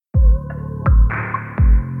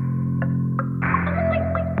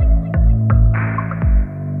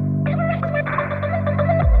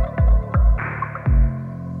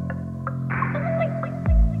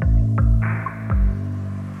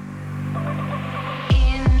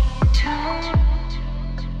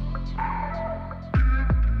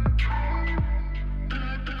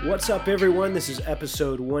What's up, everyone? This is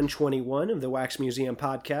episode 121 of the Wax Museum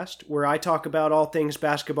podcast, where I talk about all things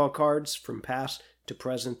basketball cards from past to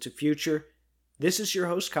present to future. This is your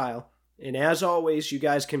host, Kyle, and as always, you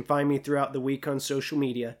guys can find me throughout the week on social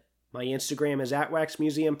media. My Instagram is at Wax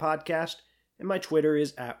Museum Podcast, and my Twitter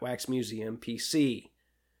is at Wax Museum PC.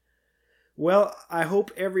 Well, I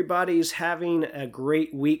hope everybody's having a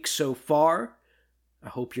great week so far. I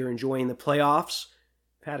hope you're enjoying the playoffs.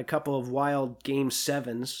 I've had a couple of wild Game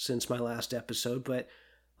 7s since my last episode, but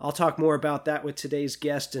I'll talk more about that with today's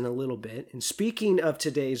guest in a little bit. And speaking of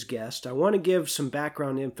today's guest, I want to give some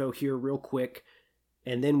background info here real quick,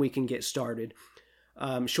 and then we can get started.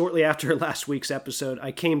 Shortly after last week's episode,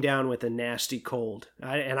 I came down with a nasty cold,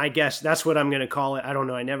 and I guess that's what I'm going to call it. I don't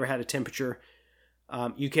know. I never had a temperature.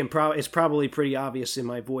 It's probably pretty obvious in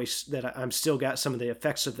my voice that I'm still got some of the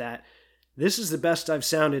effects of that. This is the best I've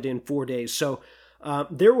sounded in 4 days, so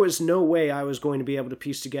there was no way I was going to be able to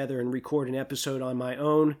piece together and record an episode on my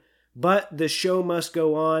own, but the show must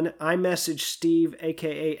go on. I messaged Steve,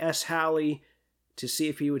 aka S. Halley, to see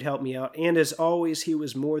if he would help me out, and as always, he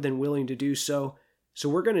was more than willing to do so. So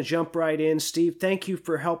we're going to jump right in. Steve, thank you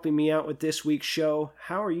for helping me out with this week's show.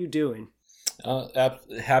 How are you doing?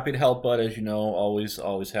 Happy to help, bud. As you know, always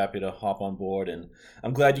happy to hop on board, and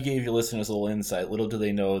I'm glad you gave your listeners a little insight. Little do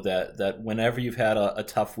they know that whenever you've had a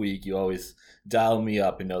tough week, you always dial me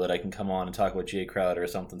up and know that I can come on and talk about Jay Crowder or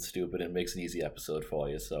something stupid, and it makes an easy episode for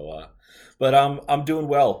you. So, but I'm doing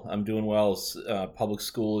well. Public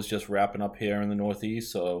school is just wrapping up here in the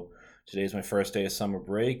Northeast, so today's my first day of summer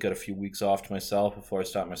break. Got a few weeks off to myself before I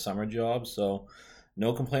start my summer job, so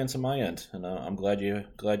no complaints on my end, and I'm glad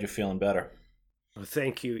you're feeling better. Well,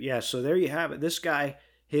 thank you. Yeah, so there you have it. This guy,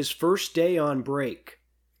 his first day on break,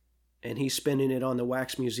 and he's spending it on the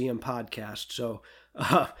Wax Museum podcast. So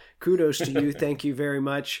kudos to you. Thank you very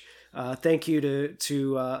much. Thank you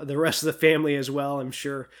to the rest of the family as well. I'm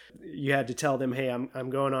sure you had to tell them, hey, I'm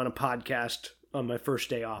going on a podcast on my first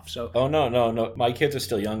day off. So no. My kids are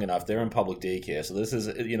still young enough. They're in public daycare. So this is,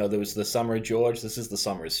 there was the summer of George. This is the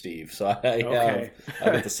summer of Steve. So I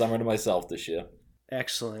got the summer to myself this year.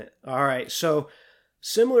 Excellent. All right. So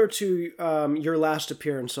similar to your last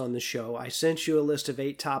appearance on the show, I sent you a list of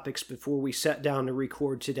 8 topics before we sat down to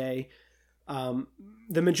record today.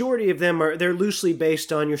 The majority of them they're loosely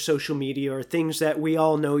based on your social media or things that we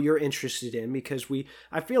all know you're interested in, because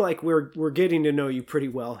I feel like we're getting to know you pretty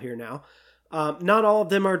well here now. Not all of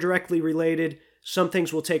them are directly related. Some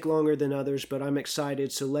things will take longer than others, but I'm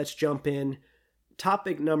excited. So let's jump in.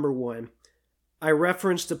 Topic number 1. I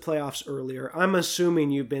referenced the playoffs earlier. I'm assuming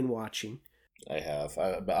you've been watching. I have.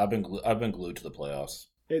 I've been glued to the playoffs.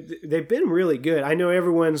 They've been really good. I know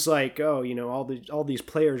everyone's like, oh, all these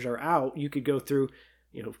players are out. You could go through,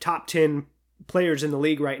 top 10 players in the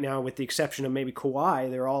league right now, with the exception of maybe Kawhi.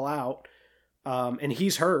 They're all out, and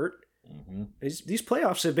he's hurt. Mm-hmm. These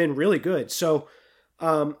playoffs have been really good. So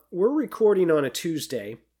we're recording on a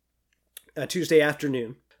Tuesday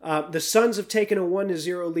afternoon. The Suns have taken a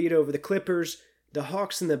 1-0 lead over the Clippers. The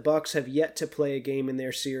Hawks and the Bucks have yet to play a game in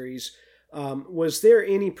their series. Was there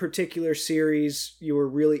any particular series you were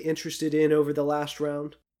really interested in over the last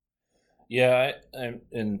round? Yeah,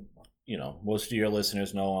 and most of your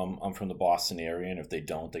listeners know I'm from the Boston area, and if they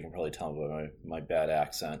don't, they can probably tell by my bad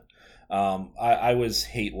accent. I was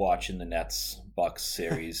hate watching the Nets-Bucks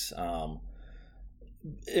series, and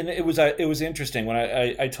it was interesting when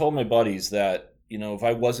I told my buddies that, if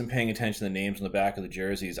I wasn't paying attention to the names on the back of the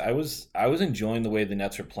jerseys, I was enjoying the way the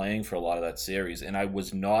Nets were playing for a lot of that series, and I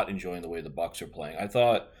was not enjoying the way the Bucks were playing. I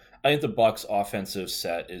think the Bucks' offensive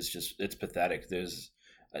set it's pathetic.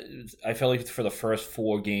 I felt like for the first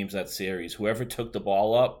 4 games of that series, whoever took the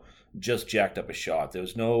ball up just jacked up a shot. There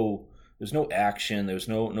was no action. There was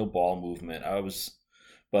no ball movement. I was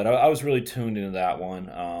really tuned into that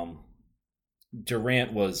one.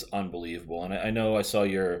 Durant was unbelievable, and I know I saw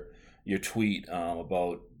your tweet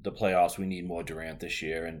about the playoffs. We need more Durant this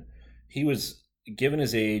year, and he was, given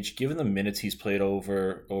his age, given the minutes he's played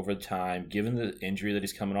over time, given the injury that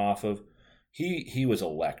he's coming off of, he was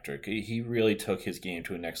electric. He really took his game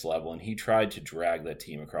to a next level, and he tried to drag that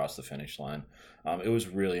team across the finish line. It was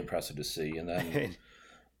really impressive to see, and then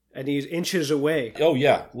and he's inches away. Oh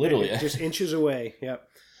yeah, literally, just inches away. Yep.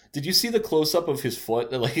 Did you see the close up of his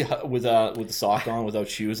foot, like with the sock on, without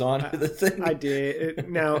shoes on? The thing. I did.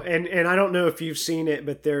 Now, and I don't know if you've seen it,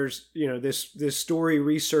 but there's this story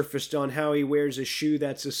resurfaced on how he wears a shoe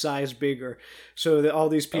that's a size bigger. So that all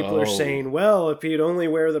these people are saying, well, if he'd only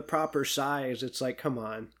wear the proper size, it's like, come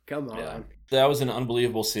on. Yeah. That was an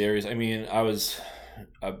unbelievable series. I mean, I've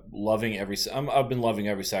been loving every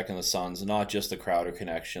second of the Suns, not just the Crowder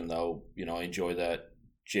connection, though. I enjoy that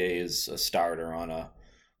Jay is a starter on a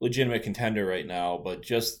legitimate contender right now, but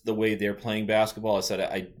just the way they're playing basketball, I said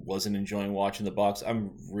I wasn't enjoying watching the Bucks.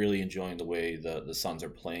 I'm really enjoying the way the Suns are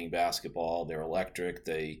playing basketball. They're electric.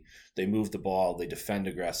 They move the ball. They defend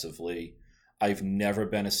aggressively. I've never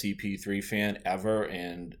been a CP3 fan ever,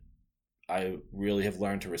 and I really have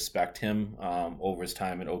learned to respect him over his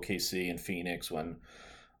time in OKC and Phoenix when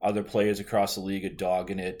other players across the league are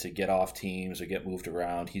dogging it to get off teams or get moved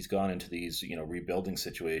around. He's gone into these, rebuilding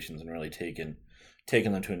situations and really taken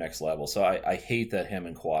them to a next level. So I hate that him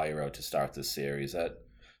and Kawhi are out to start this series.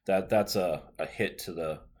 That's a hit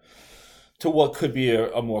to what could be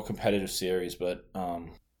a more competitive series. But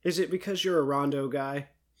is it because you're a Rondo guy?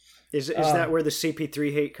 Is that where the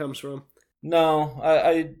CP3 hate comes from? No,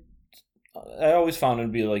 I always found him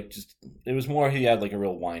to be like it was more he had like a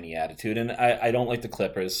real whiny attitude, and I don't like the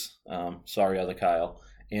Clippers. Sorry, other Kyle.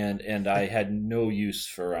 And I had no use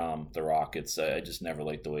for the Rockets. I just never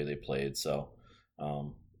liked the way they played. So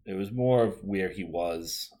it was more of where he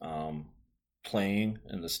was playing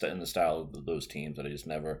in the style of those teams that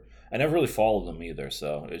I never really followed them either.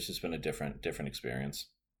 So it's just been a different experience.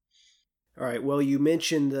 All right. Well, you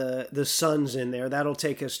mentioned the Suns in there. That'll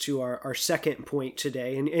take us to our second point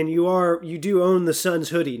today. And you do own the Suns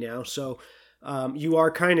hoodie now, so you are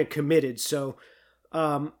kind of committed. So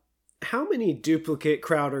how many duplicate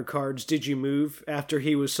Crowder cards did you move after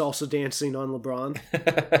he was salsa dancing on LeBron?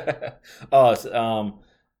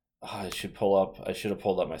 I should have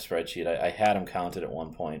pulled up my spreadsheet. I had them counted at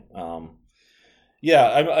one point. Yeah,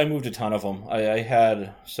 I moved a ton of them. I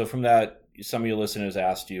had, so from that, some of your listeners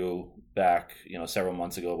asked you back, several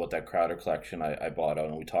months ago about that Crowder collection I bought out,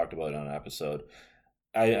 and we talked about it on an episode.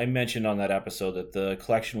 I mentioned on that episode that the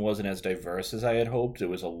collection wasn't as diverse as I had hoped. It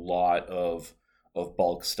was a lot of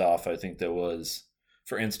bulk stuff. I think there was,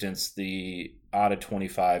 for instance, the out of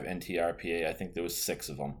 25 NTRPA, I think there was 6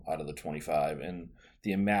 of them out of the 25, and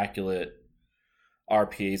the Immaculate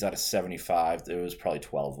RPAs out of 75, there was probably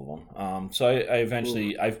 12 of them. So I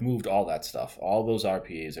eventually, I've moved all that stuff. All those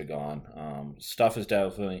RPAs are gone. Stuff has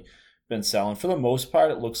definitely been selling. For the most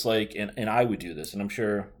part, it looks like, and I would do this, and I'm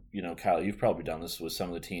sure, Kyle, you've probably done this with some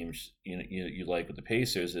of the teams you like with the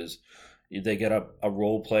Pacers, is they get a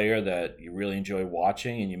role player that you really enjoy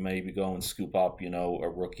watching, and you maybe go and scoop up, a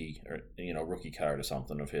rookie or, rookie card or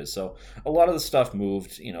something of his. So a lot of the stuff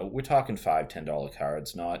moved, we're talking $5, $10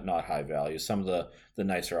 cards, not high value. Some of the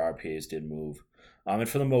nicer RPAs did move. And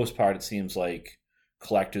for the most part, it seems like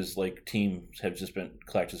collectors have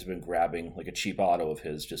been grabbing like a cheap auto of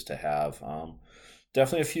his just to have.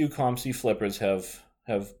 Definitely a few ComC flippers have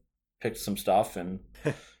picked some stuff and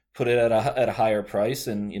put it at a higher price,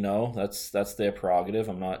 and that's their prerogative.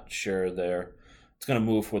 I'm not sure it's going to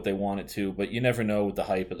move for what they want it to, but you never know with the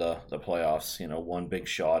hype of the playoffs. One big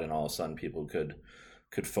shot and all of a sudden people could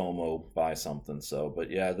FOMO buy something. So, but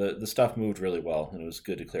yeah, the stuff moved really well, and it was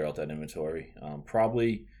good to clear out that inventory.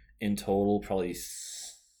 Probably in total,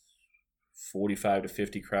 45 to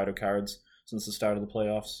 50 Crowder cards since the start of the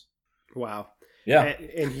playoffs. Wow. Yeah.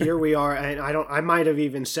 And here we are, and I might have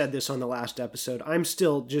even said this on the last episode. I'm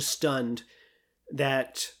still just stunned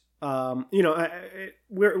that,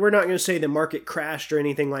 we're not going to say the market crashed or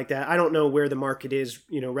anything like that. I don't know where the market is,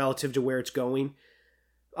 relative to where it's going.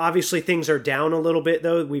 Obviously, things are down a little bit,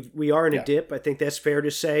 though. We are in a dip. I think that's fair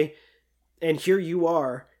to say. And here you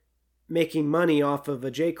are making money off of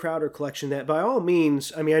a Jay Crowder collection that, by all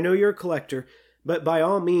means, I know you're a collector, but by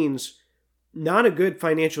all means, not a good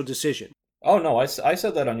financial decision. Oh no, I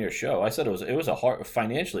said that on your show. I said it was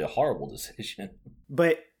financially a horrible decision.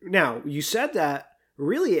 But now you said that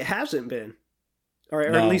really it hasn't been, or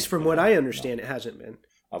at least from what I understand, it hasn't been.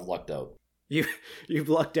 I've lucked out. You've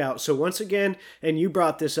lucked out. So once again, and you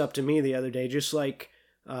brought this up to me the other day, just like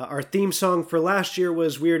our theme song for last year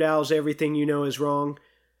was Weird Al's "Everything You Know Is Wrong."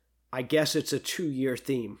 I guess it's a 2-year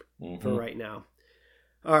theme for right now.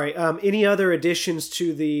 All right. Any other additions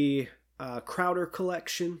to the Crowder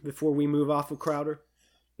collection before we move off of Crowder?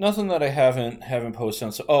 Nothing that I haven't posted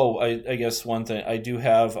on. So, I guess one thing I do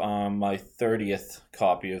have my 30th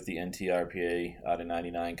copy of the NTRPA out of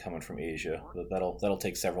 99 coming from Asia. That'll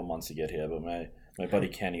take several months to get here, but my buddy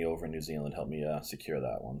Kenny over in New Zealand helped me secure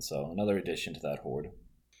that one. So another addition to that hoard.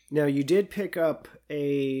 Now you did pick up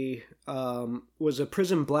was a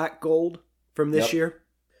Prism Black Gold from this year.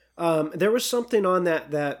 There was something on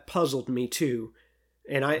that puzzled me too.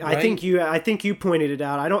 And I think you pointed it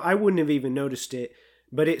out. I wouldn't have even noticed it,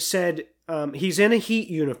 but it said he's in a Heat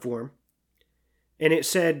uniform, and it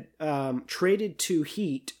said traded to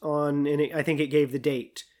Heat on, and I think it gave the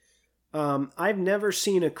date. I've never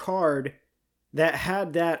seen a card that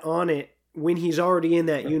had that on it when he's already in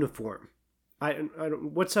that uniform. I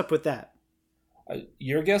don't, what's up with that?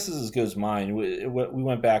 Your guess is as good as mine. We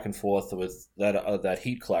went back and forth with that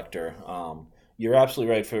heat collector. You're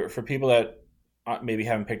absolutely right. For people that maybe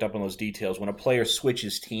haven't picked up on those details, when a player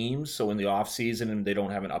switches teams, so in the off season and they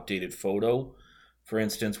don't have an updated photo, for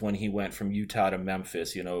instance, when he went from Utah to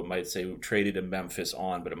Memphis, it might say traded to Memphis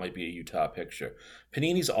on, but it might be a Utah picture.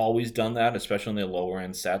 Panini's always done that, especially in their lower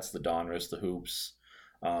end sets, the Donruss, the Hoops.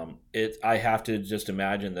 I have to just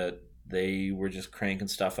imagine that they were just cranking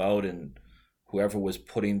stuff out, and whoever was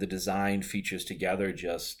putting the design features together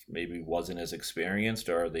just maybe wasn't as experienced,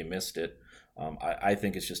 or they missed it. I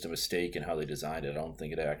think it's just a mistake in how they designed it. I don't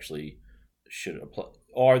think it actually should apply,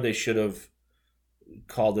 or they should have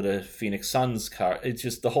called it a Phoenix Suns card. It's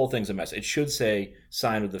just, the whole thing's a mess. It should say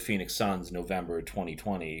signed with the Phoenix Suns November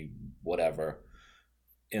 2020, whatever,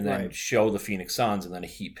 and then show the Phoenix Suns and then a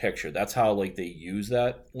Heat picture. That's how they use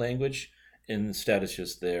that language. Instead, it's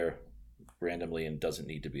just there randomly and doesn't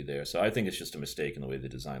need to be there. So I think it's just a mistake in the way they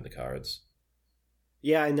designed the cards.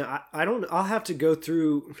 Yeah, and I don't. I'll have to go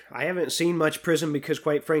through. I haven't seen much Prism because,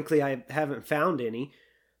 quite frankly, I haven't found any.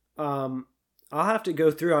 I'll have to go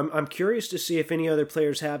through. I'm curious to see if any other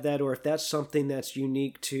players have that, or if that's something that's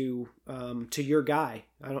unique to your guy.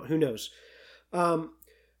 Who knows? All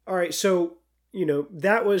right, so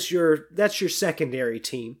that's your secondary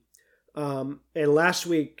team. And last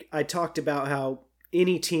week I talked about how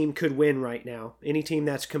any team could win right now. Any team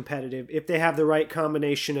that's competitive, if they have the right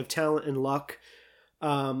combination of talent and luck.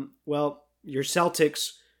 Well, your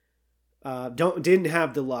Celtics didn't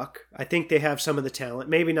have the luck. I think they have some of the talent,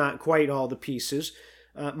 maybe not quite all the pieces.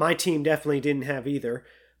 My team definitely didn't have either.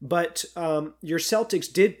 But your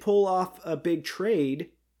Celtics did pull off a big trade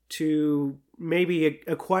to maybe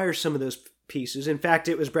acquire some of those pieces. In fact,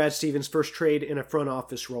 it was Brad Stevens' first trade in a front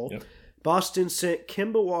office role. Yep. Boston sent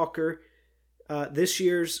Kemba Walker, this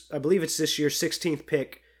year's 16th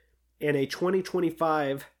pick, and a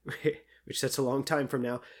 2025, which that's a long time from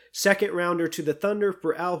now, second rounder to the Thunder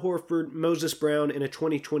for Al Horford, Moses Brown, and a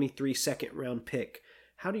 2023 second round pick.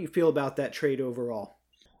 How do you feel about that trade overall?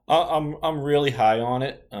 I'm really high on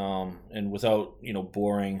it, and without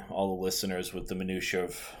boring all the listeners with the minutia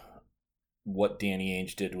of what Danny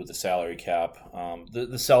Ainge did with the salary cap, the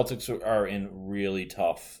Celtics are in really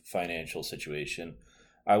tough financial situation.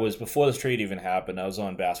 Before this trade even happened, I was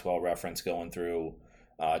on Basketball Reference going through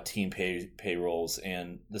team payrolls,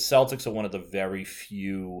 and the Celtics are one of the very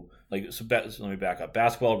few. Let me back up.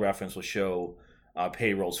 Basketball Reference will show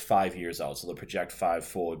payrolls 5 years out, so they'll project 5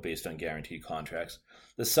 forward based on guaranteed contracts.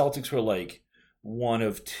 The Celtics were one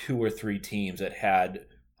of 2 or 3 teams that had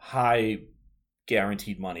high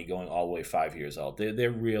guaranteed money going all the way 5 years out.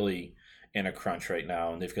 They're really in a crunch right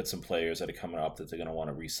now, and they've got some players that are coming up that they're going to want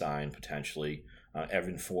to re-sign potentially.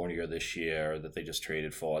 Evan Fournier this year that they just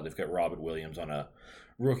traded for. They've got Robert Williams on a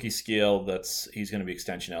rookie scale he's going to be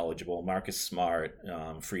extension eligible. Marcus Smart,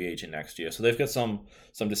 free agent next year. So they've got some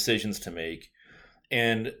decisions to make.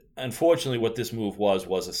 And unfortunately, what this move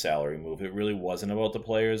was a salary move. It really wasn't about the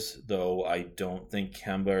players, though I don't think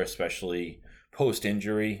Kemba, especially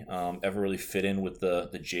post-injury, ever really fit in with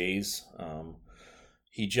the Jays.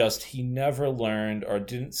 He never learned, or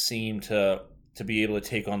didn't seem to be able to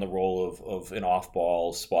take on the role of an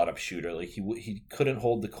off-ball spot-up shooter. He couldn't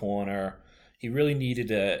hold the corner. He really needed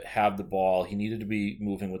to have the ball. He needed to be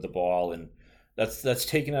moving with the ball, and that's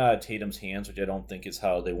taken out of Tatum's hands, which I don't think is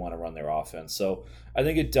how they want to run their offense. So I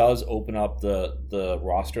think it does open up the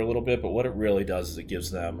roster a little bit, but what it really does is it gives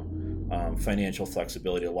them financial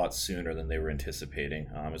flexibility a lot sooner than they were anticipating.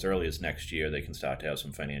 As early as next year, they can start to have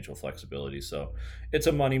some financial flexibility. So it's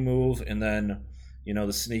a money move, and then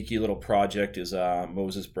the sneaky little project is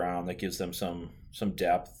Moses Brown that gives them some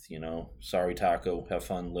depth. Sorry, Taco, have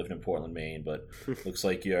fun living in Portland, Maine, but looks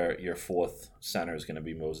like your fourth center is going to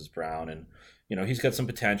be Moses Brown, and he's got some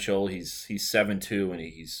potential. He's 7'2", and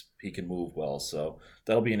he can move well, so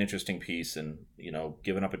that'll be an interesting piece. And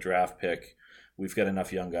giving up a draft pick, we've got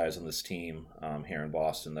enough young guys on this team here in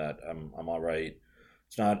Boston that I'm all right.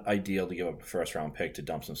 It's not ideal to give up a first-round pick to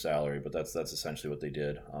dump some salary, but that's essentially what they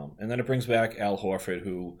did. And then it brings back Al Horford,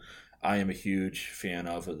 who I am a huge fan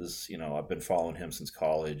of. I've been following him since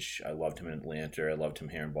college. I loved him in Atlanta. I loved him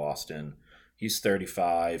here in Boston. He's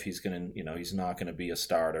 35. He's he's not gonna be a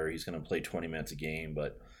starter. He's gonna play 20 minutes a game,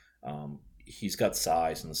 but he's got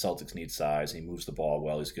size, and the Celtics need size. He moves the ball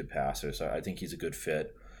well. He's a good passer, so I think he's a good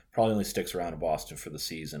fit. Probably only sticks around in Boston for the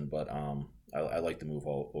season, but I like the move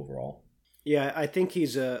overall. Yeah, I think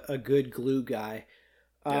he's a good glue guy.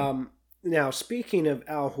 Now, speaking of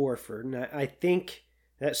Al Horford, and I think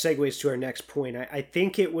that segues to our next point. I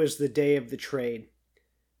think it was the day of the trade.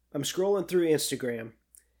 I'm scrolling through Instagram,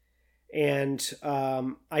 And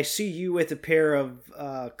I see you with a pair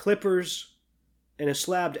of Clippers and a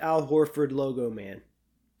slabbed Al Horford logo man.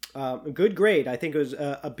 A good grade. I think it was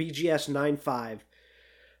a BGS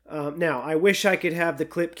 9.5. Now, I wish I could have the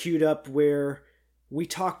clip queued up where we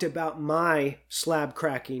talked about my slab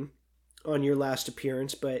cracking on your last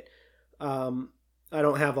appearance, but I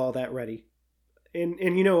don't have all that ready. And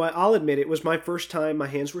you know what? I'll admit it was my first time. My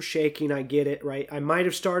hands were shaking. I get it, right? I might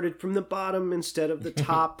have started from the bottom instead of the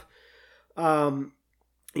top. You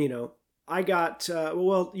know, I got,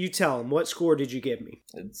 well, you tell them. What score did you give me?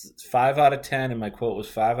 It's 5 out of 10, and my quote was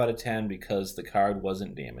 5 out of 10 because the card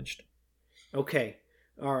wasn't damaged. Okay.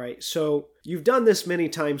 All right. So you've done this many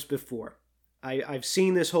times before. I've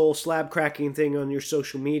seen this whole slab cracking thing on your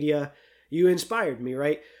social media. You inspired me,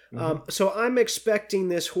 right? Mm-hmm. So I'm expecting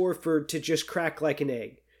this Horford to just crack like an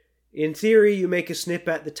egg. In theory, you make a snip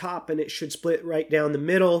at the top and it should split right down the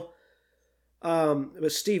middle.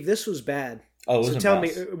 But Steve, this was bad. Oh, it was so tell me,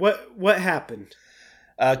 what happened?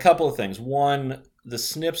 A couple of things. One, the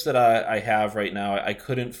snips that I have right now, I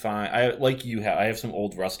couldn't find. Like you have, I have some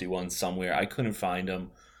old rusty ones somewhere. I couldn't find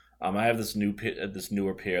them. I have this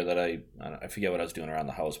newer pair that I forget what I was doing around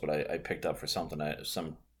the house, but I picked up for something,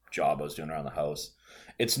 some job I was doing around the house.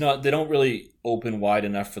 It's not, they don't really open wide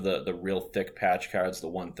enough for the real thick patch cards, the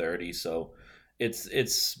 130. So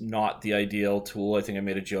it's not the ideal tool. I think I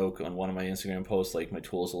made a joke on one of my Instagram posts, like my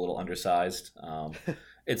tool is a little undersized.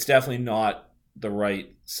 It's definitely not the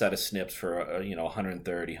right set of snips for a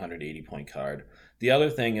 130, 180 point card. The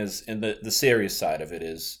other thing is, and the serious side of it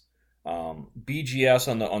is, BGS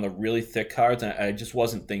on the really thick cards, and I just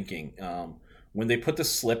wasn't thinking. When they put the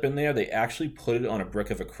slip in there, they actually put it on a brick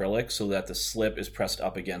of acrylic so that the slip is pressed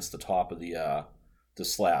up against the top of the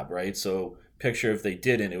slab, right? So picture if they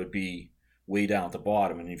didn't, it would be way down at the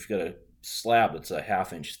bottom, and if you've got a slab that's a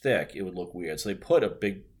half-inch thick, it would look weird. So they put a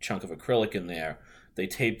big chunk of acrylic in there. They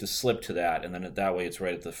taped the slip to that, and then that way it's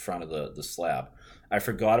right at the front of the slab. I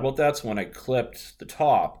forgot about that, so when I clipped the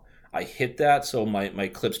top, I hit that, so my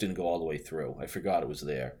clips didn't go all the way through. I forgot it was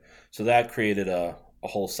there. So that created a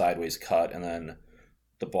whole sideways cut, and then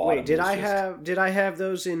the bottom. Wait, did I have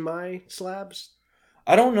those in my slabs?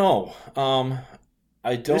 I don't know.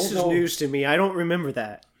 I don't. This is news to me. I don't remember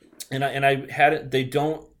that. And I had it. They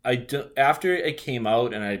don't. After it came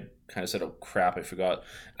out, and I kind of said, "Oh crap, I forgot."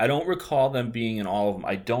 I don't recall them being in all of them.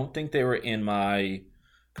 I don't think they were in my.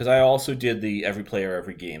 Because I also did the every player,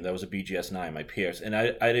 every game. That was a BGS 9, my Pierce. And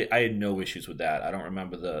I had no issues with that. I don't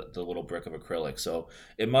remember the little brick of acrylic. So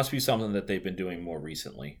it must be something that they've been doing more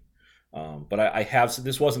recently. But I have,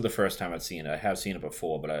 this wasn't the first time I'd seen it. I have seen it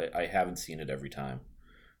before, but I haven't seen it every time.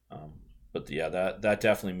 But yeah, that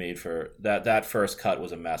definitely made for, that first cut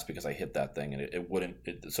was a mess because I hit that thing and it wouldn't,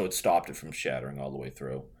 so it stopped it from shattering all the way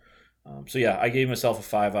through. So yeah, I gave myself a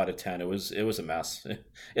 5 out of 10. It was a mess.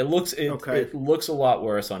 It looks a lot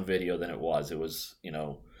worse on video than it was. It was,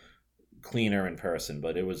 cleaner in person,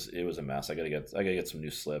 but it was a mess. I gotta get some new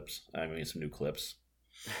some new clips.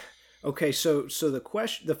 Okay, so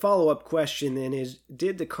the follow-up question then is,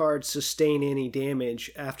 did the card sustain any damage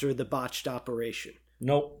after the botched operation?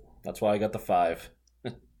 Nope. That's why I got the 5.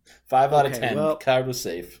 5 out of 10. Well, the card was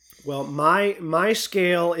safe. Well, my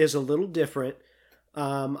scale is a little different.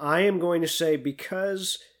 I am going to say,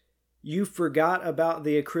 because you forgot about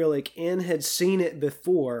the acrylic and had seen it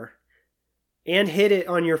before and hit it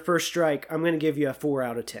on your first strike, I'm going to give you a 4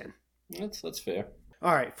 out of 10. That's fair.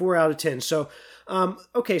 All right, 4 out of 10. So,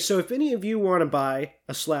 okay, so if any of you want to buy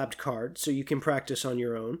a slabbed card so you can practice on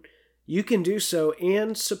your own, you can do so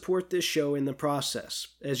and support this show in the process.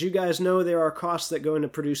 As you guys know, there are costs that go into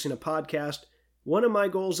producing a podcast. One of my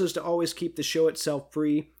goals is to always keep the show itself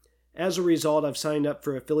free. As a result, I've signed up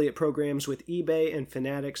for affiliate programs with eBay and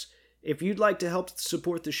Fanatics. If you'd like to help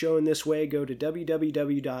support the show in this way, go to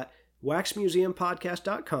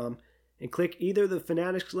www.waxmuseumpodcast.com and click either the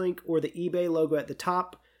Fanatics link or the eBay logo at the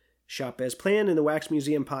top. Shop as planned, and the Wax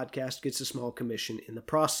Museum Podcast gets a small commission in the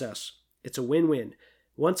process. It's a win-win.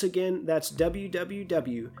 Once again, that's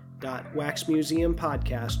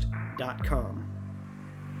www.waxmuseumpodcast.com.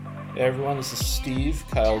 Hey everyone, this is Steve,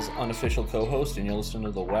 Kyle's unofficial co-host, and you're listening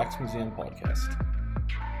to the Wax Museum Podcast.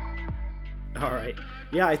 All right.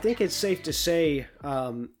 Yeah, I think it's safe to say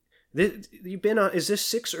you've been on, is this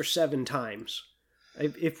 6 or 7 times?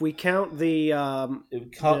 If we count the...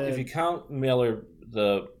 if you count Mailer,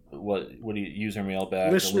 what do you, user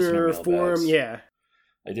mailbag? Listener forum, yeah.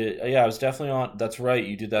 I did, yeah, I was definitely on, that's right,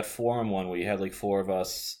 you did that forum one where you had like 4 of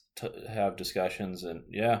us to have discussions, and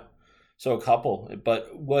yeah. So a couple,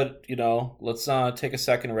 but let's take a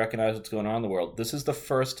second to recognize what's going on in the world. This is the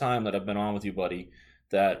first time that I've been on with you, buddy,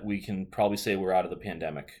 that we can probably say we're out of the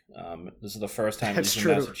pandemic. This is the first time in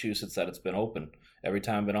Massachusetts that it's been open every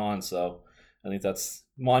time I've been on. So I think that's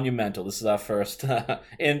monumental. This is our first,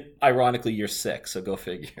 and ironically, you're sick, so go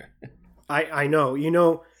figure. I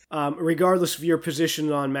know. Regardless of your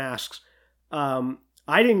position on masks,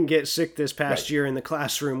 I didn't get sick this past year in the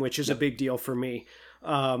classroom, which is a big deal for me.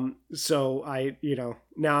 So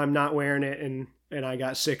now I'm not wearing it and I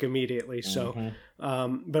got sick immediately. So,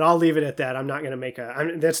 but I'll leave it at that. I'm not going to make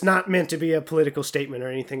that's not meant to be a political statement or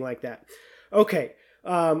anything like that. Okay.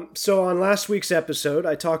 So on last week's episode,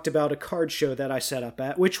 I talked about a card show that I set up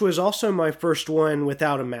at, which was also my first one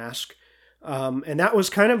without a mask. And that was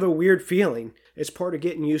kind of a weird feeling. It's part of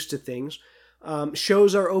getting used to things.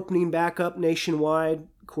 Shows are opening back up nationwide.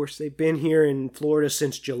 Of course, they've been here in Florida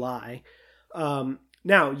since July.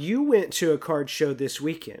 Now, you went to a card show this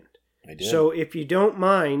weekend. I did. So if you don't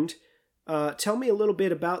mind, tell me a little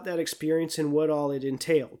bit about that experience and what all it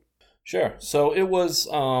entailed. Sure. So it was,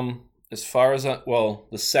 as far as,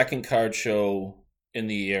 the second card show in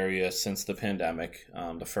the area since the pandemic.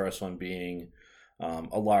 The first one being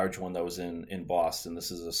a large one that was in Boston. This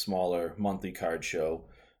is a smaller monthly card show.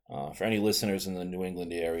 For any listeners in the New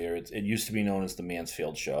England area, it used to be known as the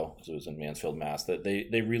Mansfield Show, because it was in Mansfield, Mass. That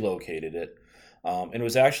they relocated it. And it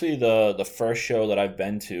was actually the first show that I've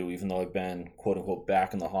been to, even though I've been, quote unquote,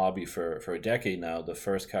 back in the hobby for a decade now, the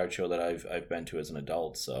first card show that I've been to as an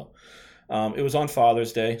adult. So it was on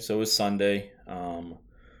Father's Day, so it was Sunday.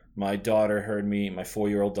 My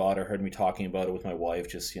 4-year-old daughter heard me talking about it with my wife,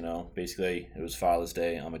 just, basically it was Father's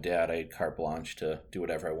Day. I'm a dad. I had carte blanche to do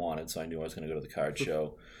whatever I wanted, so I knew I was going to go to the card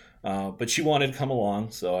show. But she wanted to come along,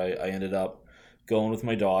 so I ended up going with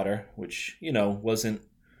my daughter, which, I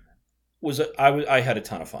had a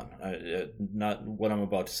ton of fun. Not what I'm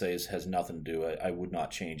about to say has nothing to do. I would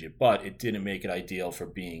not change it, but it didn't make it ideal for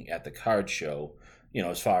being at the card show.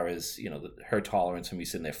 As far as her tolerance for me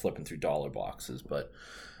sitting there flipping through dollar boxes. But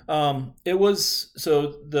it was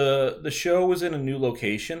the show was in a new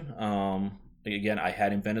location. Again, I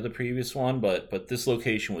hadn't been to the previous one, but this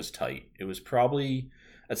location was tight. It was probably,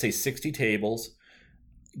 I'd say, 60 tables.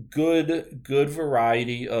 Good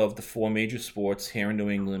variety of the 4 major sports here in New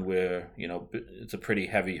England, where it's a pretty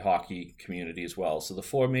heavy hockey community as well. So the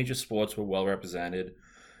 4 major sports were well represented.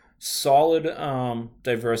 Solid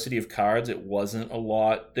diversity of cards. It wasn't a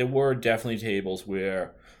lot. There were definitely tables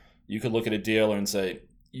where you could look at a dealer and say,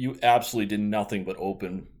 you absolutely did nothing but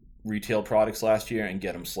open retail products last year and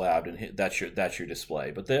get them slabbed, and that's your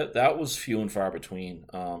display. But that was few and far between.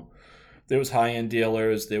 There was high-end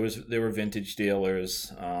dealers. There were vintage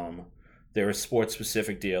dealers. There were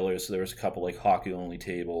sports-specific dealers. So there was a couple like hockey-only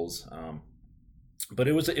tables. But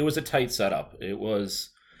it was a tight setup. It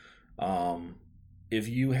was, if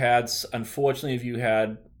you had a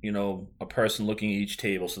person looking at each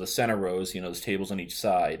table, so the center rows, those tables on each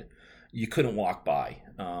side, you couldn't walk by.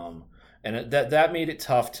 And that made it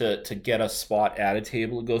tough to get a spot at a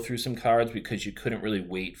table to go through some cards, because you couldn't really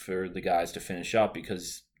wait for the guys to finish up,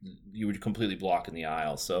 because you were completely blocking the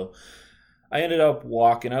aisle. So I ended up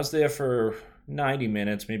walking. I was there for 90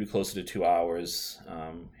 minutes, maybe closer to 2 hours.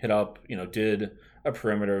 Hit up, did a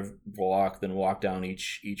perimeter walk, then walked down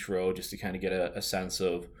each row just to kind of get a sense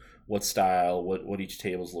of what style, what each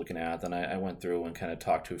table's looking at. Then I went through and kind of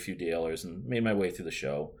talked to a few dealers and made my way through the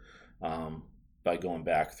show by going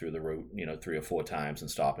back through the route, 3 or 4 times and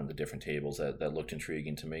stopping at the different tables that looked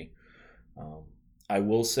intriguing to me. I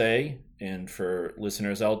will say, and for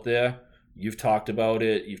listeners out there, you've talked about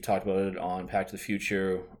it on Back to the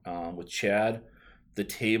Future with Chad. The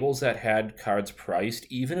tables that had cards priced,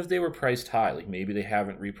 even if they were priced high, like maybe they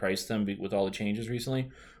haven't repriced them with all the changes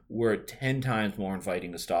recently, were 10 times more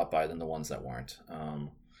inviting to stop by than the ones that weren't.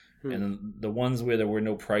 And the ones where there were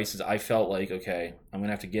no prices, I felt like, okay, I'm going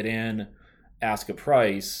to have to get in, ask a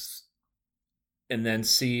price, and then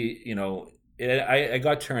see, I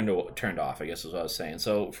got turned off, I guess is what I was saying.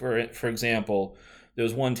 So for example, there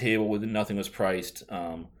was one table where nothing was priced.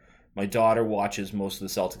 My daughter watches most of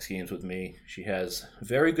the Celtics games with me. She has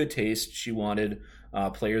very good taste. She wanted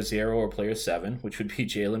player 0 or player 7, which would be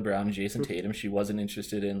Jaylen Brown and Jason Tatum. She wasn't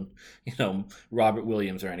interested in, Robert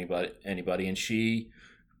Williams or anybody. And she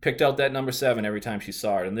picked out that number 7 every time she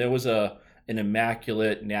saw it. And there was an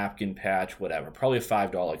immaculate napkin patch, whatever, probably a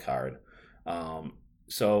 $5 card.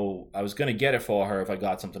 So I was going to get it for her if I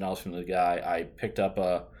got something else from the guy. I picked up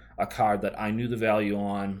a card that I knew the value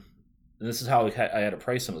on. And this is how I had to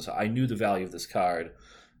price some of this. I knew the value of this card.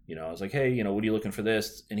 I was like, hey, what are you looking for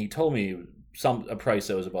this? And he told me a price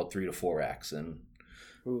that was about 3 to 4x, and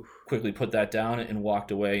quickly put that down and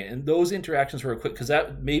walked away. And those interactions were quick, because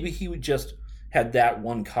that maybe he had that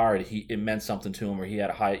one card, it meant something to him, or he had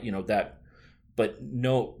a high, but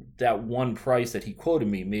no, that one price that he quoted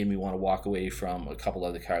me made me want to walk away from a couple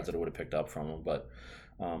other cards that I would have picked up from him. But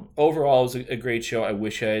overall, it was a great show. I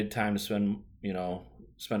wish I had time to spend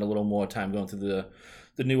a little more time going through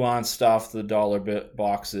the nuance stuff, the dollar bit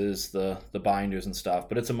boxes, the binders and stuff.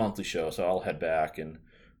 But it's a monthly show, so I'll head back and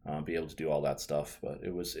be able to do all that stuff. But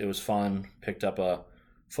it was fun. Picked up a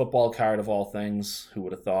football card of all things. Who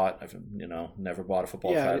would have thought? I've never bought a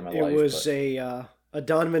football card in my life. It was a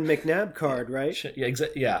Donovan McNabb card, right?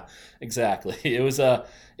 Yeah, exactly. It was a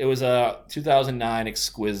 2009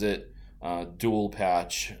 exquisite dual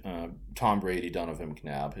patch, Tom Brady, Donovan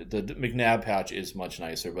McNabb. The McNabb patch is much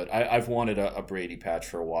nicer, but I've wanted a Brady patch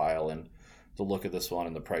for a while, and the look of this one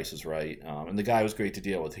and the price is right. And the guy was great to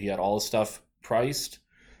deal with. He had all his stuff priced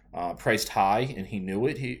high, and he knew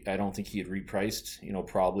it. I don't think he had repriced.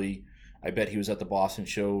 Probably, I bet he was at the Boston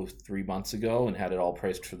show 3 months ago and had it all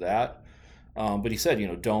priced for that. But he said,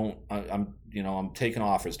 I'm taking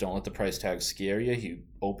offers. Don't let the price tag scare you. He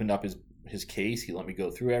opened up his case. He let me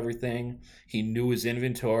go through everything. He knew his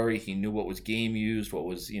inventory. He knew what was game used, what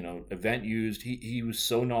was, event used. He was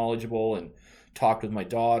so knowledgeable and talked with my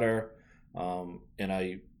daughter. And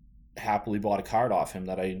I happily bought a card off him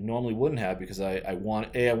that I normally wouldn't have, because I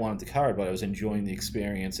wanted the card, but I was enjoying the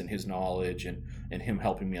experience and his knowledge and him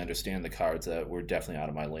helping me understand the cards that were definitely out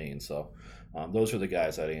of my lane. So those were the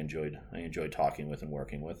guys that I enjoyed talking with and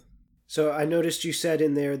working with. So I noticed you said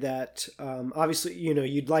in there that obviously,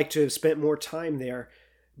 you'd like to have spent more time there,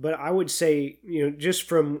 but I would say, just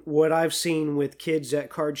from what I've seen with kids at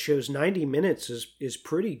card shows, 90 minutes is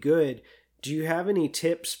pretty good. Do you have any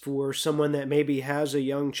tips for someone that maybe has a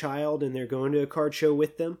young child and they're going to a card show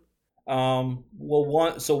with them?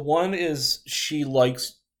 One is she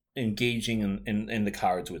likes engaging in the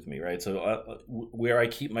cards with me, right? So where I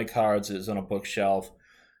keep my cards is on a bookshelf.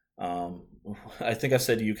 I think I've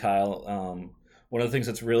said to you, Kyle, one of the things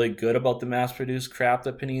that's really good about the mass-produced crap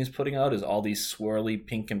that Panini's putting out is all these swirly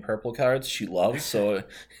pink and purple cards she loves, so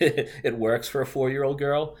it works for a 4-year-old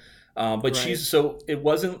girl. But right.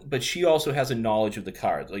 But she also has a knowledge of the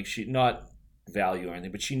cards, like she, not value or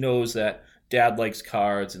anything, but she knows that Dad likes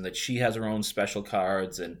cards and that she has her own special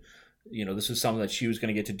cards, and this is something that she was going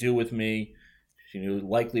to get to do with me. She knew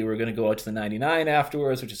likely we were going to go out to the 99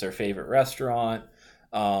 afterwards, which is her favorite restaurant.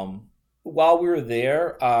 While we were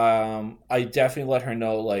there, I definitely let her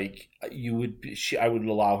know, like, I would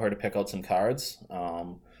allow her to pick out some cards.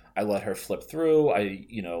 I let her flip through.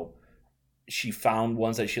 She found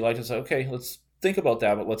ones that she liked. I said, okay, let's think about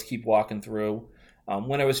that, but let's keep walking through.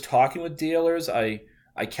 When I was talking with dealers, I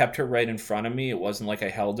kept her right in front of me. It wasn't like I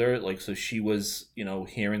held her, so she was,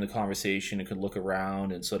 hearing the conversation and could look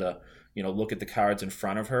around and sort of, look at the cards in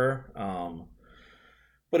front of her.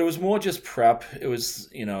 But it was more just prep. It was,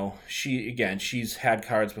 she's had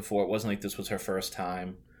cards before. It wasn't like this was her first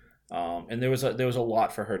time. And there was a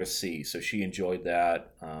lot for her to see. So she enjoyed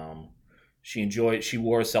that. She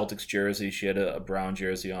wore a Celtics jersey. She had a brown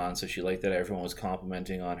jersey on, so she liked that everyone was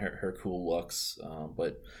complimenting on her cool looks.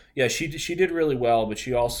 But yeah, she did really well, but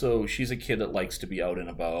she's a kid that likes to be out and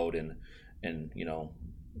about and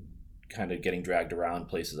kind of getting dragged around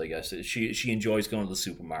places, I guess. She enjoys going to the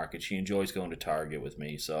supermarket. She enjoys going to Target with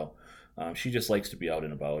me. So she just likes to be out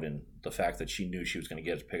and about, and the fact that she knew she was going to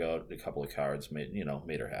get to pick out a couple of cards made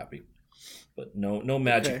her happy. But no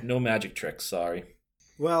magic tricks, sorry.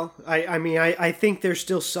 Well, I think there's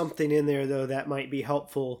still something in there, though, that might be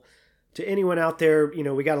helpful to anyone out there.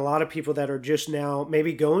 We got a lot of people that are just now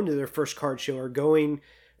maybe going to their first card show or going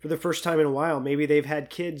for the first time in a while. Maybe they've had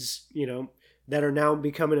kids, that are now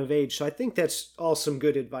becoming of age. So I think that's all some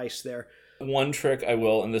good advice there. One trick I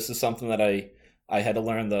will, and this is something that I had to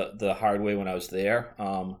learn the hard way when I was there.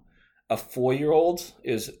 A 4-year-old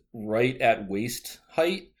is right at waist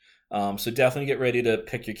height. So definitely get ready to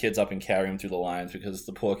pick your kids up and carry them through the lines, because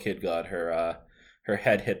the poor kid got her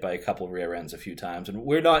head hit by a couple of rear ends a few times, and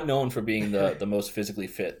we're not known for being the most physically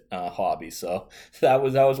fit hobby. So that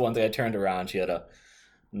was one thing. I turned around, she had a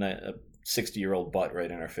 60-year-old butt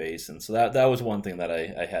right in her face, and so that was one thing that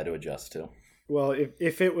I had to adjust to. Well,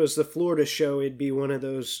 if it was the Florida show, it'd be one of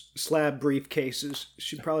those slab briefcases.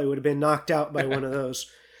 She probably would have been knocked out by one of those.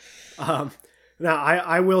 Now,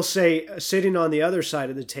 I will say, sitting on the other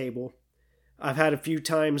side of the table, I've had a few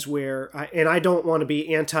times where, I don't want to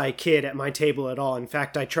be anti-kid at my table at all. In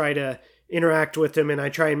fact, I try to interact with them, and I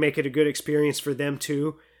try and make it a good experience for them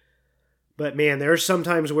too. But man, there's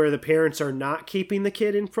sometimes where the parents are not keeping the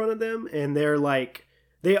kid in front of them, and they're like,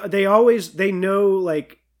 they know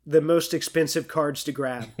like the most expensive cards to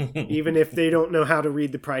grab, even if they don't know how to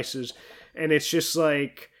read the prices. And it's just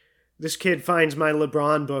like, This kid finds my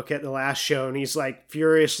LeBron book at the last show, and he's like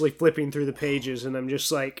furiously flipping through the pages, and I'm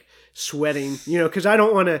just like sweating, because I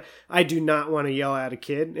do not want to yell at a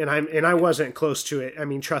kid, and I wasn't close to it. I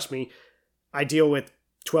mean, trust me, I deal with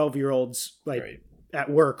 12-year-olds like right. at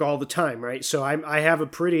work all the time, right? So I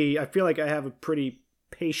feel like I have a pretty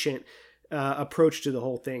patient approach to the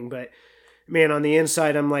whole thing, but man, on the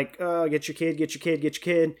inside, I'm like, oh, get your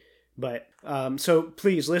kid. But so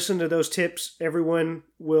please listen to those tips. Everyone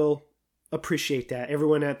will appreciate that.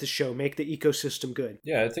 Everyone at the show, make the ecosystem good.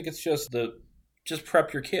 Yeah, I think it's just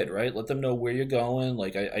prep your kid, right? Let them know where you're going.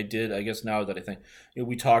 Like I did, I guess now that I think,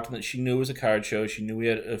 we talked that she knew it was a card show. She knew we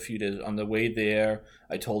had a few days on the way there.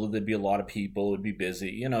 I told her there'd be a lot of people, it would be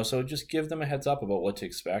busy, so just give them a heads up about what to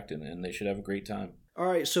expect and they should have a great time. All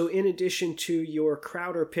right, so in addition to your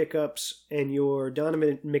Crowder pickups and your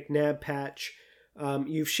Donovan McNabb patch,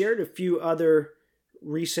 you've shared a few other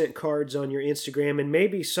recent cards on your Instagram, and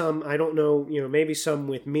maybe some, I don't know, maybe some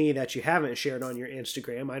with me that you haven't shared on your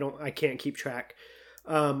Instagram. I can't keep track.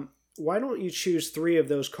 Why don't you choose 3 of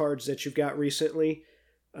those cards that you've got recently?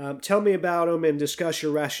 Tell me about them and discuss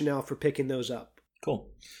your rationale for picking those up. Cool.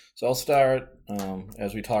 So I'll start,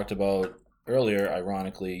 as we talked about earlier,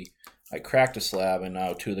 ironically, I cracked a slab, and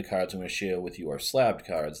now 2 of the cards I'm going to share with you are slabbed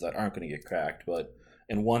cards that aren't going to get cracked,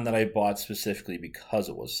 and one that I bought specifically because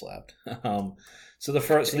it was slabbed. So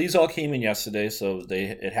these all came in yesterday. So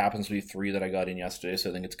it happens to be 3 that I got in yesterday. So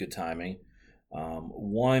I think it's good timing.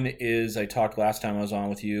 One is, I talked last time I was on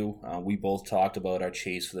with you. We both talked about our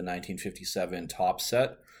chase for the 1957 top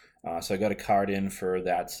set. So I got a card in for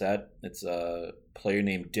that set. It's a player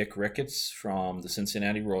named Dick Ricketts from the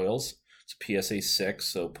Cincinnati Royals. It's a PSA 6,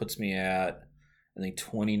 so it puts me at, I think,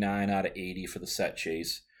 29 out of 80 for the set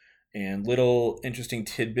chase. And little interesting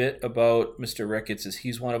tidbit about Mr. Ricketts is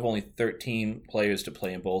he's one of only 13 players to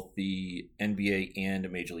play in both the NBA and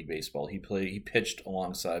Major League Baseball. He pitched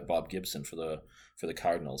alongside Bob Gibson for the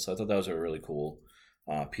Cardinals. So I thought that was a really cool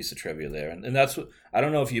piece of trivia there. And that's what, I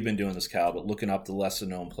don't know if you've been doing this, Cal, but looking up the lesser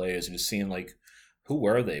known players and just seeing like, who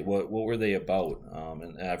were they? What were they about?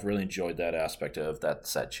 And I've really enjoyed that aspect of that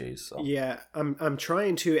set chase. So. Yeah, I'm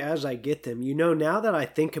trying to as I get them. Now that I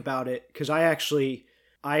think about it, because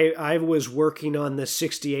I was working on the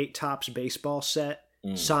 68 Topps baseball set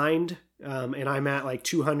signed, and I'm at like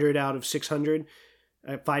 200 out of 600,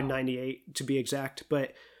 598 to be exact.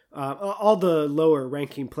 But all the lower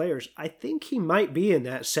ranking players, I think he might be in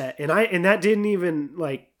that set, and that didn't even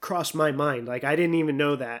like cross my mind. Like I didn't even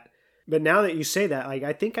know that. But now that you say that, like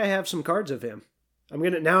I think I have some cards of him. I'm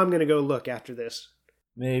gonna go look after this.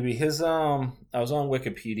 Maybe his I was on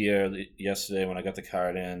Wikipedia yesterday when I got the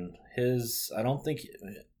card in. I don't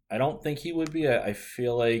think he would be. I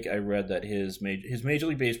feel like I read that his Major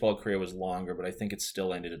League Baseball career was longer, but I think it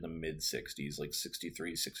still ended in the mid 60s, like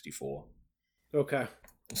 63, 64. Okay.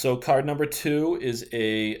 So card number 2 is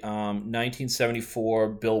a 1974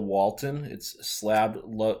 Bill Walton. It's slabbed.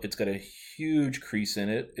 It's got a huge crease in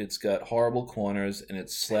it. It's got horrible corners, and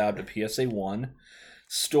it's slabbed a PSA 1.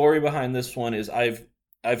 Story behind this one is I've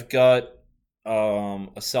got a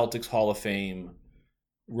Celtics Hall of Fame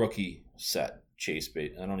rookie set, chase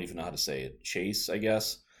bait. I don't even know how to say it. Chase, I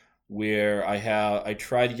guess, where I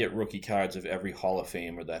try to get rookie cards of every Hall of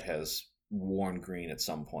Famer that has worn green at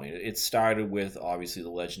some point. It started with obviously the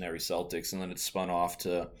legendary Celtics, and then it spun off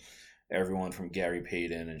to everyone from Gary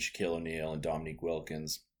Payton and Shaquille O'Neal and Dominique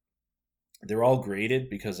Wilkins. They're all graded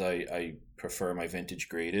because I prefer my vintage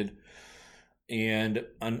graded. And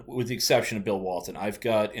with the exception of Bill Walton, I've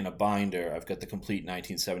got in a binder, I've got the complete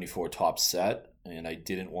 1974 top set, and I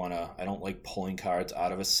don't like pulling cards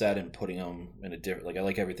out of a set and putting them in a different, like I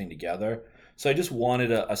like everything together. So I just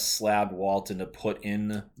wanted a slabbed Walton to put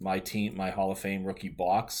in my Hall of Fame rookie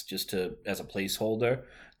box just as a placeholder.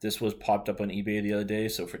 This was popped up on eBay the other day,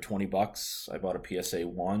 so for $20 I bought a PSA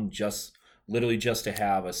 1 literally just to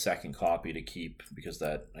have a second copy to keep, because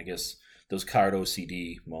that, I guess, those card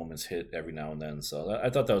OCD moments hit every now and then. So I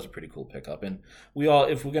thought that was a pretty cool pickup. And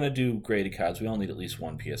if we're going to do graded cards, we all need at least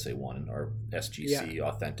one PSA 1 or SGC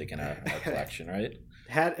authentic in our collection, right?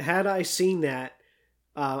 Had I seen that,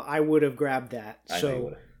 I would have grabbed that.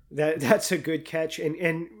 So that's a good catch.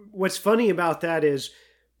 And what's funny about that is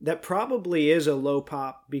that probably is a low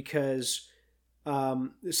pop, because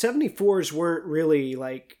the 74s weren't really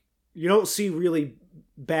like, you don't see really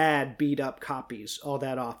bad beat up copies all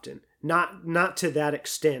that often. Not to that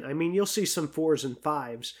extent. I mean, you'll see some 4s and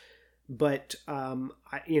 5s, but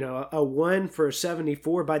a 1 for a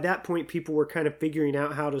 74. By that point, people were kind of figuring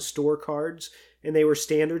out how to store cards, and they were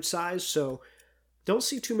standard size. So don't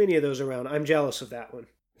see too many of those around. I'm jealous of that one.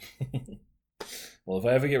 Well, if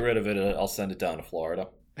I ever get rid of it, I'll send it down to Florida.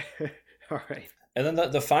 All right. And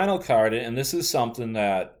then the final card, and this is something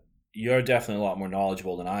that you're definitely a lot more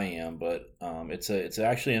knowledgeable than I am, but it's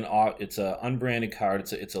actually it's a unbranded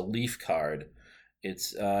card. It's a Leaf card.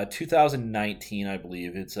 It's 2019, I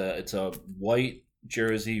believe. It's a white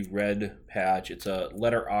jersey, red patch. It's a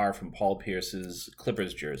letter R from Paul Pierce's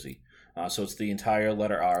Clippers jersey. So it's the entire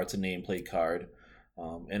letter R. It's a nameplate card.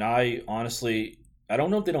 And I honestly, I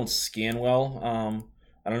don't know if they don't scan well.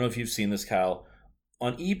 I don't know if you've seen this, Kyle.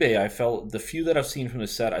 On eBay, I felt the few that I've seen from the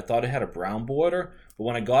set, I thought it had a brown border, but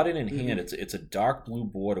when I got it in hand, it's a dark blue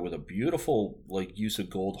border with a beautiful use of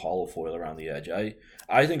gold hollow foil around the edge.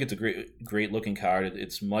 I think it's a great looking card.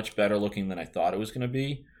 It's much better looking than I thought it was going to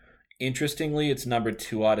be. Interestingly, it's numbered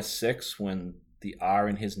 2 out of 6 when the R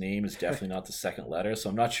in his name is definitely not the second letter, so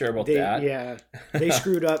I'm not sure about that. Yeah, they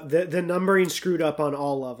screwed up. The numbering screwed up on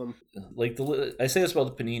all of them. I say this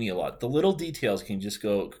about the Panini a lot. The little details can just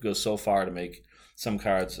go so far to make some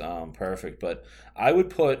cards perfect. But I would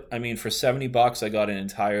put, for $70, I got an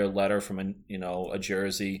entire letter from a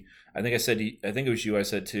jersey. I think it was you I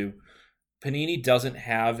said too. Panini doesn't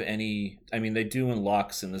have any. They do in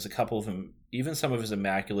Lux, and there's a couple of them. Even some of his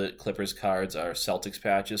immaculate Clippers cards are Celtics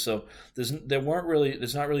patches. So there's not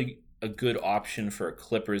really a good option for a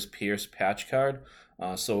Clippers Pierce patch card.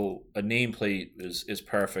 So a nameplate is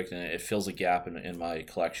perfect, and it fills a gap in my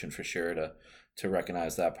collection for sure to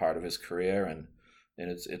recognize that part of his career. And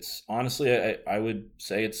it's honestly, I would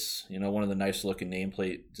say it's one of the nice looking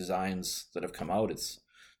nameplate designs that have come out. It's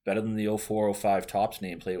better than the 0405 Topps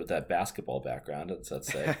nameplate with that basketball background,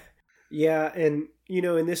 let's say. Yeah, and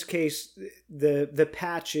in this case, the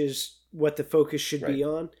patch is what the focus should be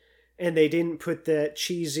on, and they didn't put that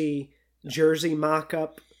cheesy jersey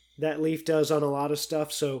mock-up that Leaf does on a lot of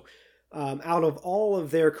stuff. So out of all of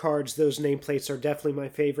their cards, those nameplates are definitely my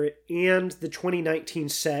favorite. And the 2019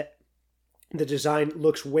 set, the design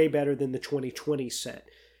looks way better than the 2020 set,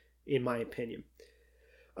 in my opinion.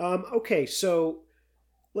 Okay, so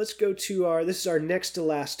let's go to this is our next to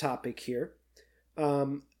last topic here.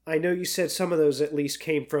 I know you said some of those at least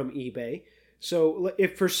came from eBay. So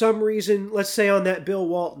if for some reason, let's say on that Bill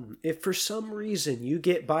Walton, if for some reason you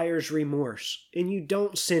get buyer's remorse and you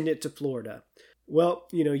don't send it to Florida, well,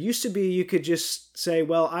 used to be you could just say,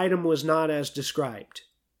 well, item was not as described.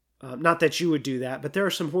 Not that you would do that, but there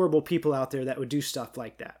are some horrible people out there that would do stuff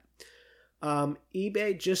like that.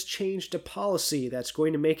 eBay just changed a policy that's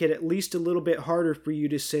going to make it at least a little bit harder for you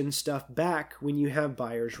to send stuff back when you have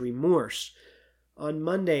buyer's remorse. On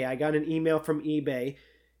Monday, I got an email from eBay,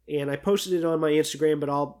 and I posted it on my Instagram, but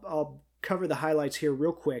I'll cover the highlights here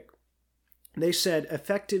real quick. They said,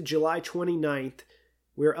 effective July 29th,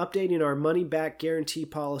 we're updating our money-back guarantee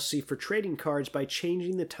policy for trading cards by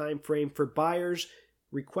changing the time frame for buyers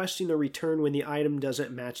requesting a return when the item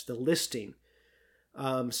doesn't match the listing.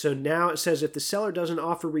 So now it says if the seller doesn't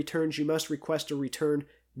offer returns, you must request a return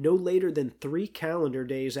no later than 3 calendar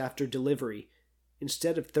days after delivery,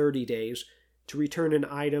 instead of 30 days, to return an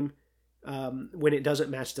item when it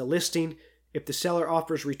doesn't match the listing. If the seller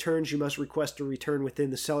offers returns, you must request a return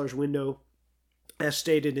within the seller's window as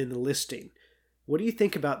stated in the listing. What do you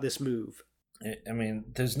think about this move?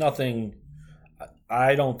 There's nothing...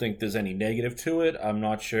 I don't think there's any negative to it. I'm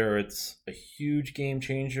not sure it's a huge game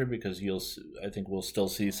changer because I think we'll still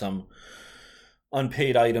see some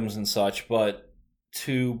unpaid items and such, but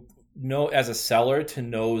to know as a seller to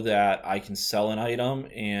know that I can sell an item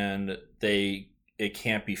and it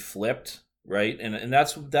can't be flipped, right? And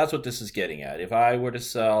that's what this is getting at. If I were to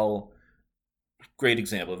sell, great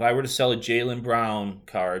example, if I were to sell a Jaylen Brown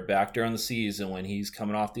card back during the season when he's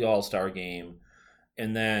coming off the All-Star game,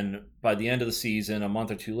 and then by the end of the season, a month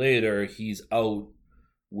or two later, he's out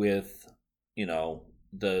with,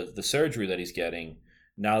 the surgery that he's getting.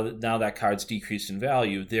 Now that card's decreased in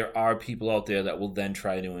value. There are people out there that will then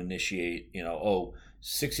try to initiate,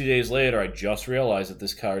 60 days later, I just realized that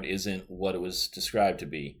this card isn't what it was described to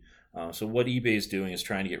be. So what eBay is doing is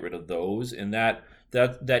trying to get rid of those, and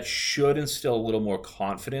that should instill a little more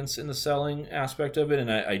confidence in the selling aspect of it. And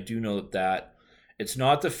I do know that it's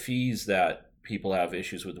not the fees that people have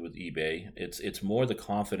issues with eBay. It's more the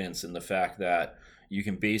confidence in the fact that you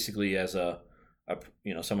can basically, as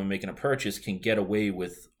someone making a purchase, can get away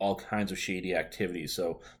with all kinds of shady activities.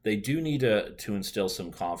 So they do need to instill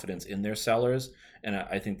some confidence in their sellers, and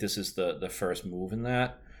I think this is the first move in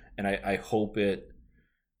that. And I hope they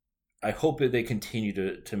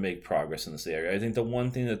continue to make progress in this area. I think the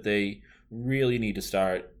one thing that they really need to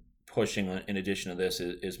start pushing on, in addition to this,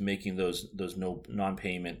 is making those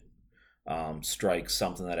non-payment strikes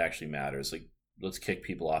something that actually matters. Like, let's kick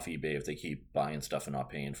people off eBay if they keep buying stuff and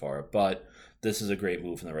not paying for it. But this is a great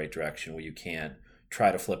move in the right direction where you can't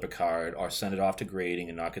try to flip a card or send it off to grading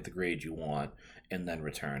and not get the grade you want and then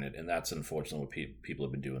return it. And that's unfortunately what people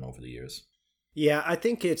have been doing over the years. Yeah, I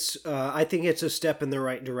think it's a step in the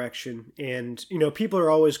right direction, and people are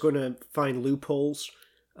always going to find loopholes.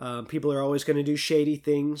 People are always going to do shady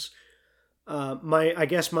things. I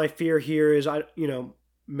guess my fear here is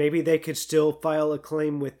maybe they could still file a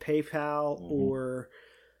claim with PayPal, or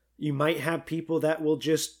you might have people that will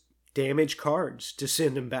just damage cards to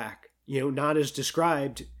send them back, not as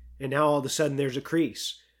described, and now all of a sudden there's a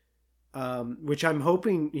crease. Which I'm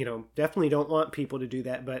hoping, definitely don't want people to do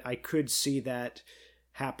that, but I could see that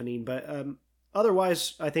happening. But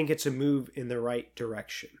otherwise, I think it's a move in the right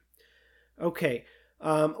direction. Okay,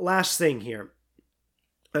 last thing here.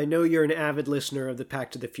 I know you're an avid listener of the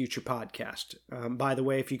Pack to the Future podcast. By the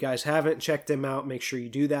way, if you guys haven't checked them out, make sure you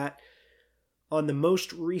do that. On the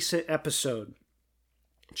most recent episode,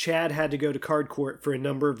 Chad had to go to card court for a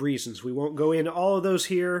number of reasons. We won't go into all of those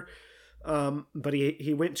here. But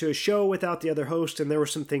he went to a show without the other host, and there were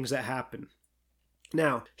some things that happened.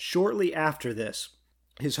 Now, shortly after this,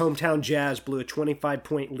 his hometown Jazz blew a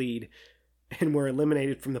 25-point lead and were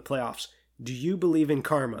eliminated from the playoffs. Do you believe in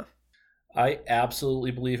karma? I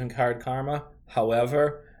absolutely believe in card karma.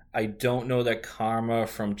 However, I don't know that karma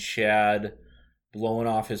from Chad blowing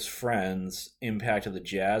off his friends impacted the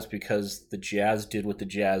Jazz, because the Jazz did what the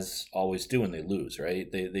Jazz always do when they lose,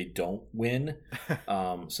 right? They don't win.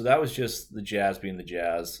 So that was just the Jazz being the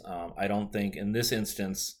Jazz. I don't think in this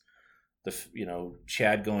instance,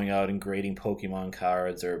 Chad going out and grading Pokemon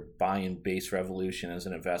cards or buying Base Revolution as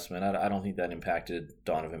an investment, I don't think that impacted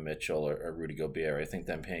Donovan Mitchell or Rudy Gobert. I think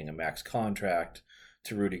them paying a max contract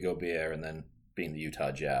to Rudy Gobert and then being the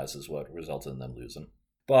Utah Jazz is what resulted in them losing.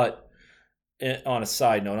 But on a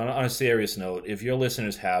side note, on a serious note, if your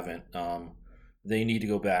listeners haven't, they need to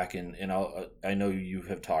go back and I know you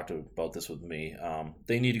have talked about this with me.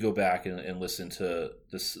 They need to go back and listen to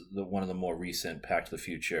one of the more recent Pack to the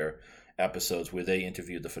Future episodes where they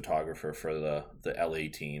interviewed the photographer for the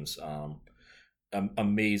LA teams.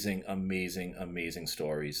 Amazing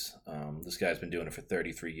stories. This guy's been doing it for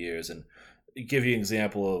 33 years, and give you an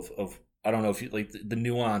example of I don't know if you like the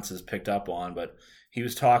nuances picked up on, but he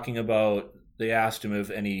was talking about. They asked him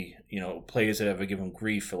if any, players had ever given him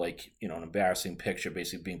grief for an embarrassing picture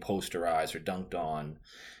basically being posterized or dunked on.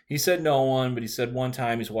 He said no one, but he said one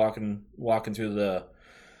time he's walking through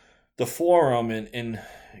the forum and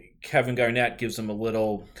Kevin Garnett gives him a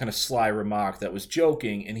little kind of sly remark that was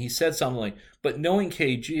joking, and he said something like, "But knowing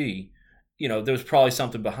KG, there was probably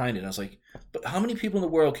something behind it." And I was like, but how many people in the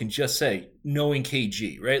world can just say knowing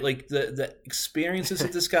KG, right? Like the experiences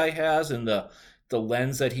that this guy has and the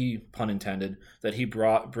lens that he, pun intended, that he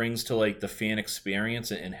brings to like the fan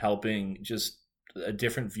experience and helping just a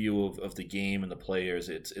different view of the game and the players.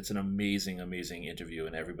 It's an amazing interview,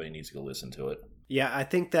 and everybody needs to go listen to it. Yeah, I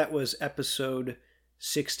think that was episode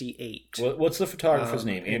 68. What's the photographer's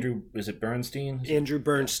name? Andrew, is it Bernstein? Andrew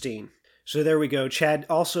Bernstein. So there we go. Chad,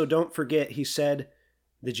 also don't forget, he said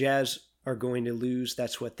the Jazz are going to lose.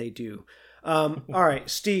 That's what they do. All right,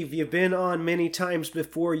 Steve, you've been on many times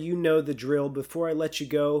before. You know the drill. Before I let you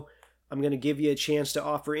go, I'm going to give you a chance to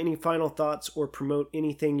offer any final thoughts or promote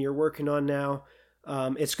anything you're working on now.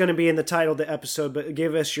 It's going to be in the title of the episode, but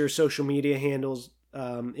give us your social media handles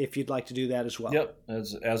if you'd like to do that as well. Yep.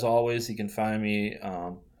 As always, you can find me,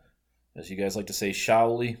 as you guys like to say,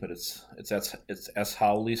 Showley, but it's S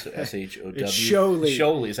Howley, so SHOW. It's Showley.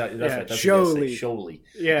 Showley. That's right. That's Showley. Showley.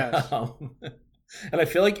 Yeah. And I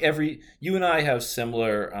feel like you and I have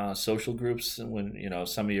similar social groups, and when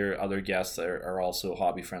some of your other guests are also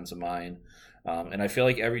hobby friends of mine, and I feel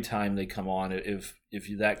like every time they come on, if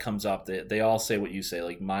that comes up, they all say what you say,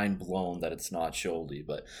 like mind blown that it's not Sholey.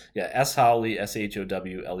 But yeah, S Howley,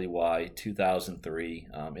 SHOWLEY 2003,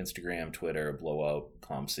 Instagram, Twitter, Blowout,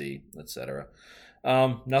 ComC, etc.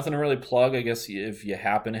 Nothing to really plug. I guess if you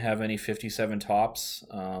happen to have any 57 tops.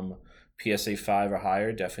 PSA 5 or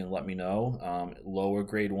higher, definitely let me know. Lower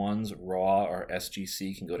grade ones, raw or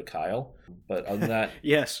SGC, can go to Kyle. But other than that...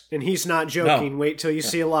 Yes, and he's not joking. No. Wait till you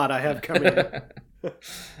see a lot I have coming in.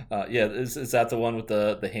 Yeah, is that the one with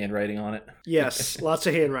the handwriting on it? Yes, lots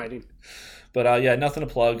of handwriting. But yeah, nothing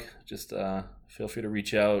to plug. Just feel free to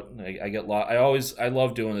reach out. I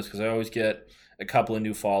love doing this because I always get a couple of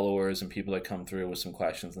new followers and people that come through with some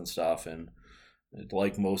questions and stuff, and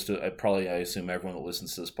like I assume everyone that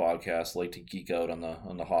listens to this podcast like to geek out on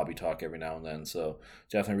the hobby talk every now and then. So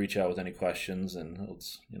definitely reach out with any questions, and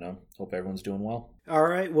let's hope everyone's doing well. All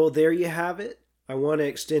right, well there you have it. I want to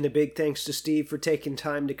extend a big thanks to Steve for taking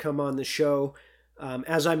time to come on the show.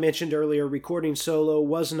 As I mentioned earlier, recording solo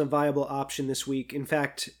wasn't a viable option this week. In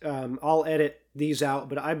fact, I'll edit these out,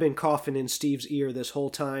 but I've been coughing in Steve's ear this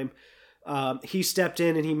whole time. He stepped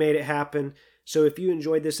in and he made it happen. So if you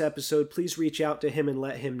enjoyed this episode, please reach out to him and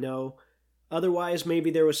let him know. Otherwise,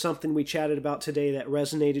 maybe there was something we chatted about today that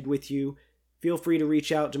resonated with you. Feel free to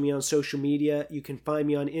reach out to me on social media. You can find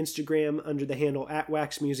me on Instagram under the handle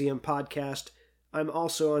 @WaxMuseumPodcast. I'm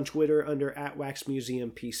also on Twitter under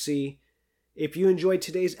 @WaxMuseumPC. If you enjoyed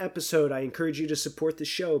today's episode, I encourage you to support the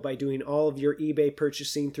show by doing all of your eBay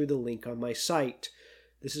purchasing through the link on my site.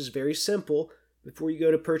 This is very simple. Before you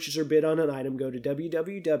go to purchase or bid on an item, go to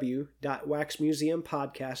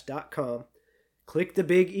www.waxmuseumpodcast.com, click the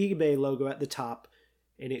big eBay logo at the top,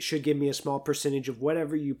 and it should give me a small percentage of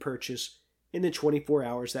whatever you purchase in the 24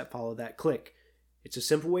 hours that follow that click. It's a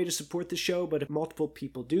simple way to support the show, but if multiple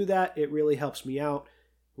people do that, it really helps me out.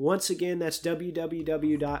 Once again, that's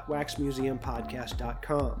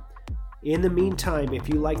www.waxmuseumpodcast.com. In the meantime, if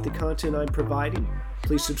you like the content I'm providing,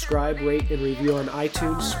 please subscribe, rate, and review on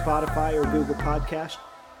iTunes, Spotify, or Google Podcast.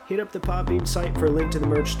 Hit up the Podbean site for a link to the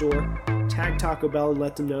merch store. Tag Taco Bell and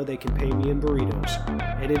let them know they can pay me in burritos.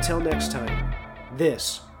 And until next time,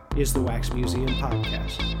 this is the Wax Museum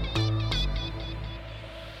Podcast.